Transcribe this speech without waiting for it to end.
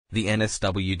The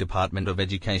NSW Department of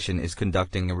Education is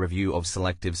conducting a review of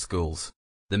selective schools.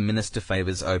 The minister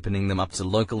favors opening them up to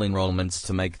local enrollments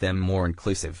to make them more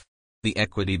inclusive. The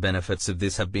equity benefits of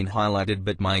this have been highlighted,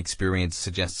 but my experience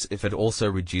suggests if it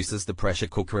also reduces the pressure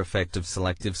cooker effect of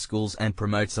selective schools and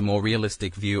promotes a more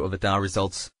realistic view of our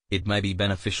results, it may be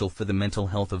beneficial for the mental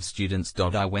health of students.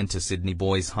 I went to Sydney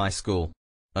Boys High School.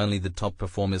 Only the top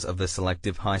performers of the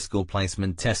selective high school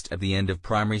placement test at the end of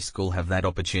primary school have that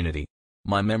opportunity.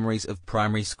 My memories of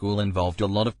primary school involved a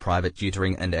lot of private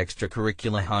tutoring and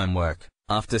extracurricular homework,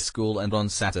 after school and on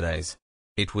Saturdays.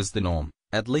 It was the norm,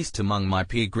 at least among my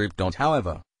peer group.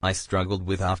 However, I struggled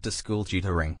with after-school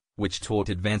tutoring, which taught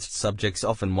advanced subjects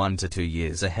often 1 to 2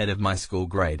 years ahead of my school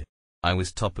grade. I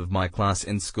was top of my class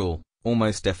in school,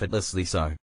 almost effortlessly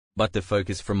so. But the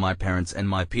focus from my parents and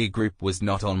my peer group was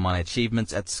not on my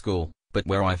achievements at school, but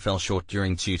where I fell short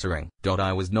during tutoring.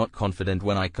 I was not confident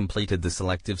when I completed the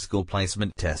selective school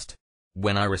placement test.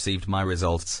 When I received my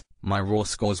results, my raw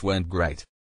scores weren't great.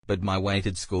 But my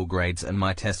weighted school grades and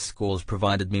my test scores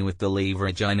provided me with the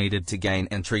leverage I needed to gain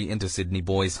entry into Sydney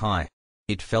Boys High.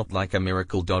 It felt like a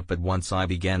miracle. But once I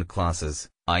began classes,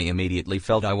 I immediately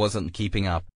felt I wasn't keeping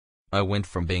up. I went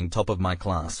from being top of my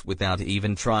class without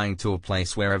even trying to a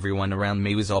place where everyone around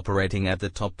me was operating at the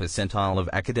top percentile of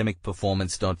academic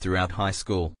performance. Throughout high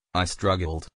school, I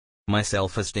struggled. My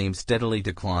self-esteem steadily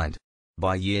declined.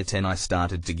 By year 10 I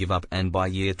started to give up, and by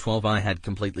year 12 I had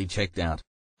completely checked out.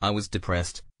 I was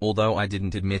depressed, although I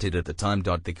didn't admit it at the time.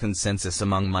 The consensus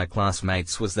among my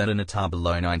classmates was that an ATAR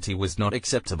below 90 was not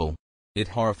acceptable. It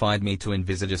horrified me to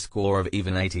envisage a score of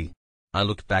even 80. I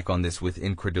looked back on this with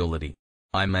incredulity.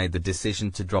 I made the decision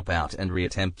to drop out and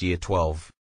reattempt year 12.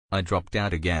 I dropped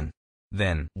out again.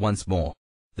 Then, once more.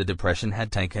 The depression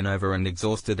had taken over and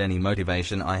exhausted any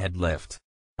motivation I had left.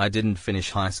 I didn't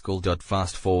finish high school.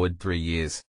 Fast forward 3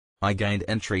 years. I gained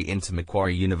entry into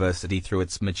Macquarie University through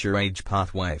its mature age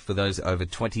pathway for those over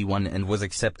 21 and was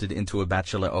accepted into a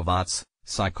Bachelor of Arts,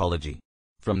 Psychology.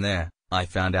 From there, I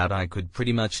found out I could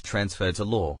pretty much transfer to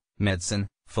law, medicine,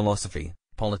 philosophy,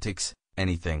 politics,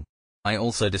 anything. I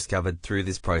also discovered through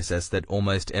this process that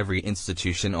almost every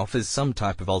institution offers some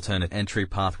type of alternate entry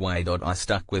pathway. I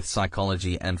stuck with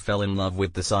psychology and fell in love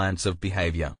with the science of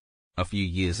behavior. A few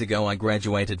years ago I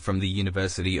graduated from the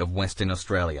University of Western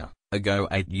Australia, a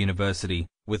Go-8 university,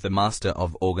 with a Master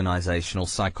of Organisational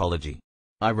Psychology.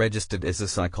 I registered as a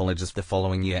psychologist the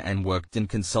following year and worked in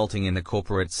consulting in the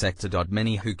corporate sector.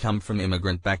 Many who come from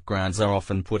immigrant backgrounds are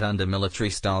often put under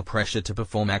military-style pressure to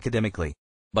perform academically.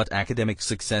 But academic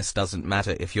success doesn't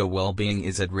matter if your well-being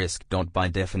is at risk. By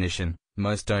definition,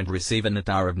 most don't receive an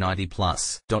ATAR of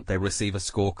 90+. They receive a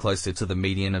score closer to the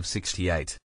median of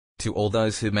 68. To all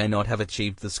those who may not have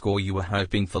achieved the score you were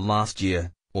hoping for last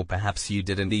year, or perhaps you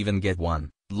didn't even get one,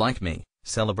 like me,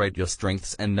 celebrate your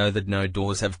strengths and know that no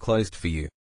doors have closed for you.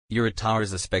 Your ATAR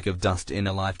is a speck of dust in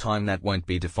a lifetime that won't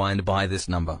be defined by this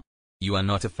number. You are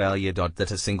not a failure.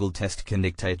 That a single test can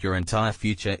dictate your entire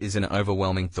future is an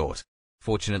overwhelming thought.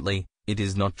 Fortunately, it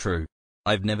is not true.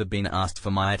 I've never been asked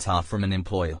for my ATAR from an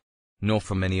employer, nor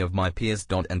from many of my peers.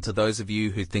 And to those of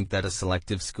you who think that a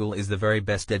selective school is the very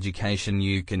best education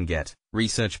you can get,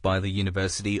 research by the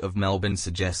University of Melbourne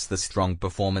suggests the strong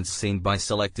performance seen by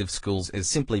selective schools is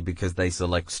simply because they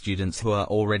select students who are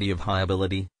already of high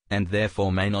ability, and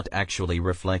therefore may not actually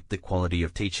reflect the quality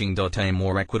of teaching. A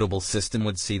more equitable system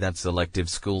would see that selective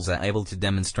schools are able to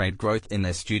demonstrate growth in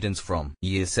their students from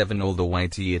year 7 all the way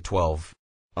to year 12.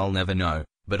 I'll never know,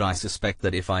 but I suspect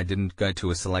that if I didn't go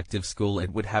to a selective school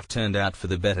it would have turned out for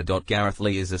the better. Gareth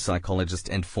Lee is a psychologist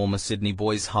and former Sydney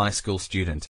Boys High School student.